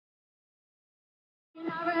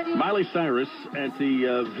Miley Cyrus at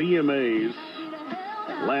the VMAs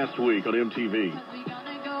last week on MTV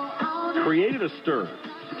created a stir,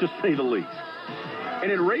 to say the least.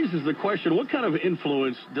 And it raises the question, what kind of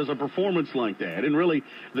influence does a performance like that, and really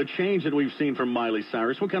the change that we've seen from Miley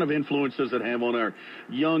Cyrus, what kind of influence does it have on our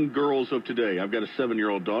young girls of today? I've got a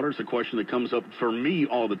 7-year-old daughter. It's a question that comes up for me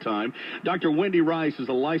all the time. Dr. Wendy Rice is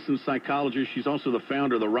a licensed psychologist. She's also the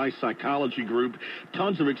founder of the Rice Psychology Group.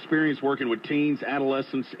 Tons of experience working with teens,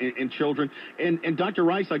 adolescents, and children. And Dr.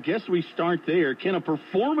 Rice, I guess we start there. Can a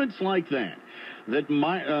performance like that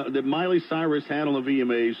Miley Cyrus had on the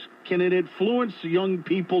VMAs, can it influence young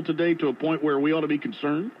people today to a point where we ought to be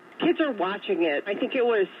concerned? Kids are watching it. I think it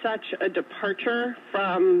was such a departure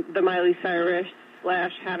from the Miley Cyrus /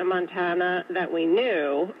 Hannah Montana that we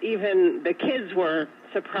knew. Even the kids were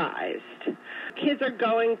surprised. Kids are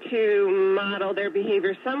going to model their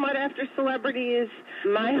behavior somewhat after celebrities.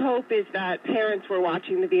 My hope is that parents were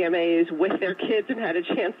watching the VMAs with their kids and had a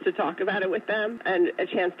chance to talk about it with them and a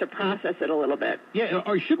chance to process it a little bit. Yeah,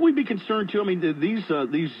 or should we be concerned, too? I mean,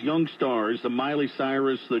 these young stars, the Miley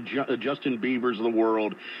Cyrus, the Justin Biebers of the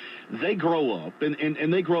world, they grow up,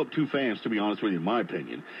 and they grow up too fast, to be honest with you, in my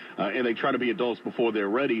opinion, and they try to be adults before they're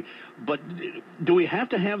ready. But do we have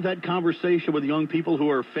to have that conversation with young people who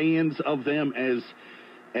are fans of them as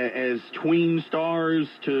tween stars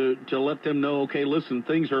to let them know, okay, listen,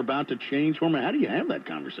 things are about to change for me? How do you have that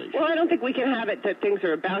conversation? Well, I don't think we can have it that things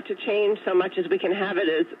are about to change so much as we can have it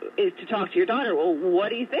is to talk to your daughter. Well, what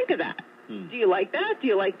do you think of that? Do you like that? Do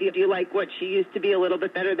you like what she used to be a little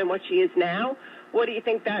bit better than what she is now? What do you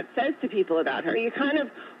think that says to people about her? You kind of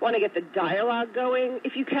want to get the dialogue going,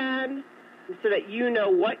 if you can, so that you know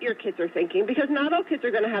what your kids are thinking, because not all kids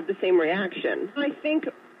are going to have the same reaction. I think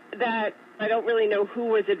that I don't really know who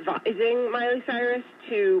was advising Miley Cyrus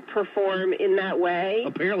to perform in that way.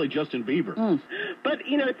 Apparently Justin Bieber. But,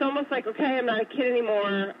 it's almost like, okay, I'm not a kid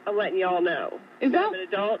anymore. I'm letting you all know. I'm an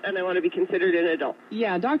adult, and I want to be considered an adult.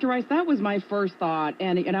 Yeah, Dr. Rice, that was my first thought,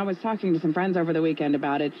 and I was talking to some friends over the weekend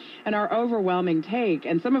about it, and our overwhelming take,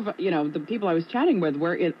 and some of, the people I was chatting with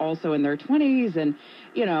were also in their 20s, and,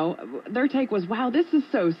 their take was, wow, this is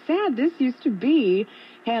so sad. This used to be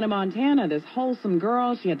Hannah Montana, this wholesome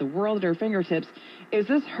girl. She had the world at her fingertips. Is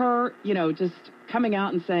this her, just coming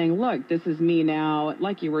out and saying, look, this is me now,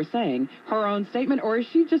 like you were saying, her own statement, or is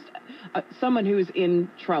she just someone who's in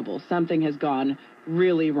trouble? Something has gone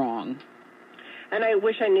really wrong. And I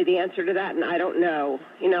wish I knew the answer to that, and I don't know.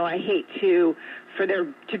 I hate for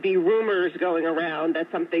there to be rumors going around that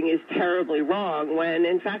something is terribly wrong when,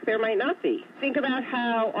 in fact, there might not be. Think about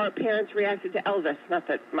how our parents reacted to Elvis, not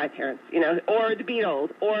that my parents, or the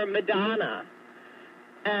Beatles, or Madonna.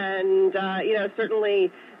 And,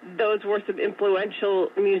 certainly those were some influential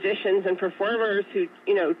musicians and performers who,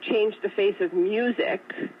 changed the face of music,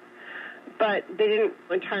 but they didn't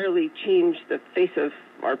entirely change the face of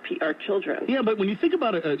our children. Yeah, but when you think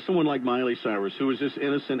about someone like Miley Cyrus, who is this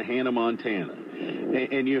innocent Hannah Montana,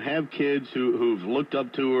 and you have kids who've looked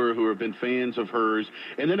up to her, who have been fans of hers,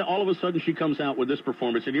 and then all of a sudden she comes out with this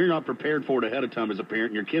performance, and you're not prepared for it ahead of time as a parent,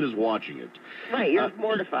 and your kid is watching it. Right, you're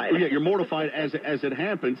mortified. Yeah, you're mortified as it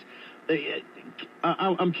happens.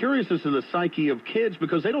 I'm curious as to the psyche of kids,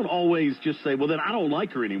 because they don't always just say, well, then I don't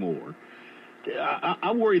like her anymore.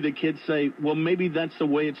 I worry that kids say, well, maybe that's the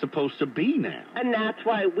way it's supposed to be now. And that's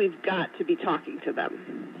why we've got to be talking to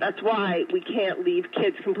them. That's why we can't leave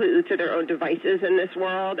kids completely to their own devices in this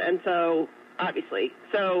world. And so, obviously,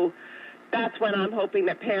 that's when I'm hoping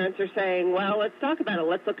that parents are saying, well, let's talk about it.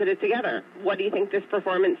 Let's look at it together. What do you think this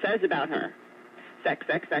performance says about her? Sex,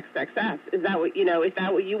 sex, sex, sex, sex. Is that what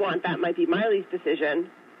you want? That might be Miley's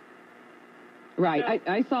decision. Right.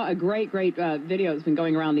 I saw a great video that's been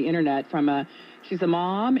going around the internet from she's a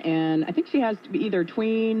mom, and I think she has either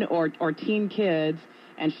tween or teen kids,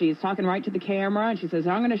 and she's talking right to the camera, and she says,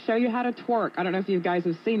 I'm going to show you how to twerk. I don't know if you guys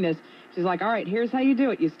have seen this. She's like, all right, here's how you do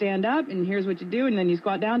it. You stand up, and here's what you do, and then you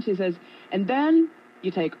squat down. She says, and then you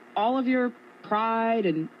take all of your pride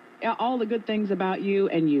and all the good things about you,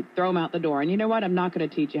 and you throw them out the door. And you know what? I'm not going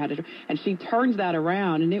to teach you how to do. And she turns that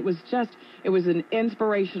around, and it was an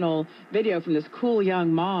inspirational video from this cool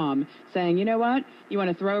young mom saying, you know what? You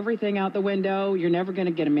want to throw everything out the window. You're never going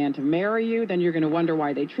to get a man to marry you. Then you're going to wonder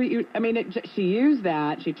why they treat you. I mean, she used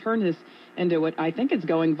that. She turned this into what I think is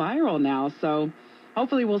going viral now. So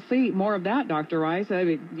hopefully we'll see more of that, Dr. Rice,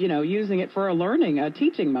 using it for a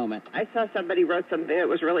teaching moment. I saw somebody wrote something that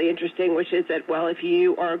was really interesting, which is that, well, if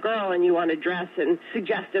you are a girl and you want to dress and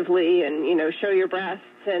suggestively and, show your breasts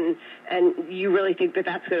and you really think that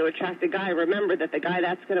that's going to attract a guy, remember that the guy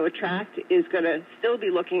that's going to attract is going to still be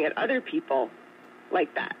looking at other people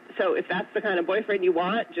like that. So if that's the kind of boyfriend you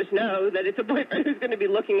want, just know that it's a boyfriend who's going to be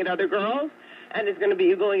looking at other girls and is going to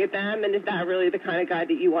be oogling at them, and is that really the kind of guy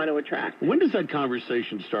that you want to attract? When does that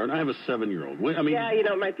conversation start? I have a 7-year-old. Yeah,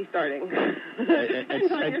 it might be starting.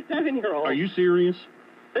 Depends on your 7-year-old. Are you serious?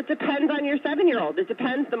 It depends on your 7-year-old. It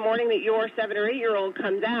depends the morning that your 7 or 8-year-old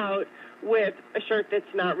comes out with a shirt that's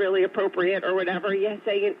not really appropriate or whatever. You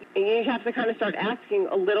have to kind of start asking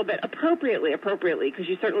a little bit appropriately, because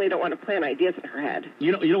you certainly don't want to plant ideas in her head.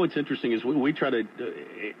 You know what's interesting is we try to,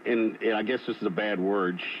 and I guess this is a bad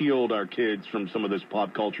word, shield our kids from some of this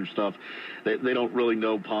pop culture stuff. They don't really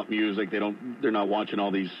know pop music. They're not watching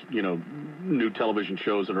all these new television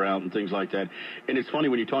shows that are out and things like that. And it's funny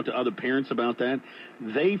when you talk to other parents about that,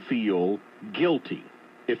 they feel guilty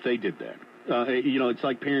if they did that. It's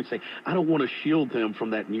like parents say, I don't want to shield them from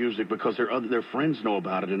that music because their friends know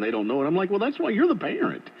about it and they don't know it. I'm like, well, that's why you're the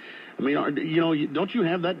parent. I mean, don't you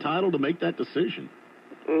have that title to make that decision?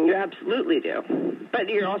 You absolutely do. But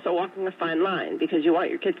you're also walking a fine line because you want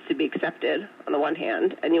your kids to be accepted on the one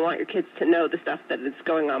hand, and you want your kids to know the stuff that is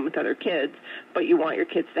going on with other kids, but you want your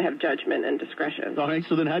kids to have judgment and discretion. All right,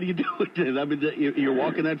 so then how do you do it? I mean, you're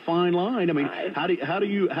walking that fine line. I mean, how do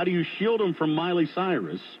you shield them from Miley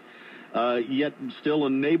Cyrus? Yet still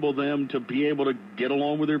enable them to be able to get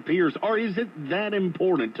along with their peers? Or is it that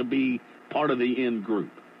important to be part of the in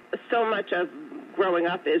group? So much of growing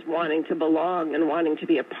up is wanting to belong and wanting to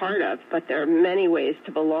be a part of, but there are many ways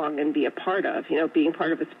to belong and be a part of. Being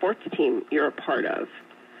part of a sports team, you're a part of.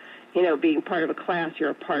 Being part of a class, you're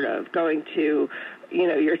a part of. Going to,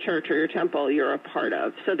 your church or your temple, you're a part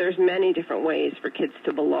of. So there's many different ways for kids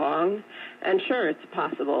to belong. And sure, it's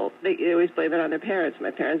possible. They always blame it on their parents. My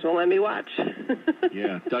parents won't let me watch.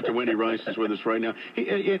 Yeah, Dr. Wendy Rice is with us right now.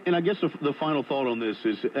 And I guess the final thought on this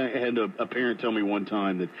is, I had a parent tell me one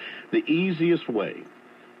time that the easiest way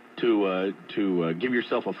to give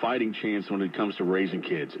yourself a fighting chance when it comes to raising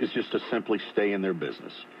kids is just to simply stay in their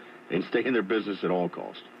business, and stay in their business at all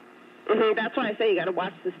costs. Mm-hmm. That's why I say you got to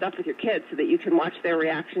watch the stuff with your kids so that you can watch their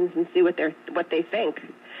reactions and see what they think,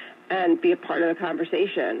 and be a part of the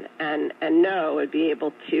conversation and know and be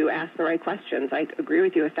able to ask the right questions. I agree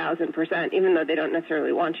with you 1,000%, even though they don't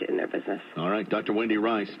necessarily want you in their business. All right, Dr. Wendy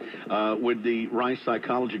Rice with the Rice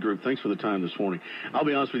Psychology Group. Thanks for the time this morning. I'll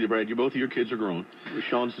be honest with you, Brad. Both of your kids are grown.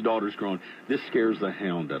 Sean's daughter's grown. This scares the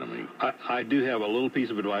hound out of me. I do have a little piece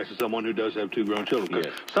of advice as someone who does have 2 grown children.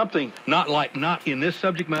 Yes. Something not in this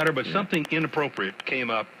subject matter, but something inappropriate came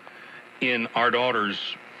up in our daughter's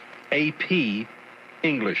AP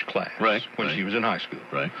English class when she was in high school.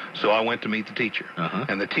 Right. So I went to meet the teacher.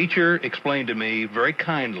 And the teacher explained to me very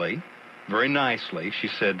kindly, very nicely, she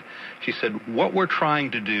said, what we're trying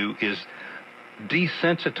to do is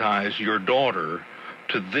desensitize your daughter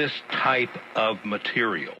to this type of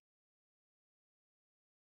material.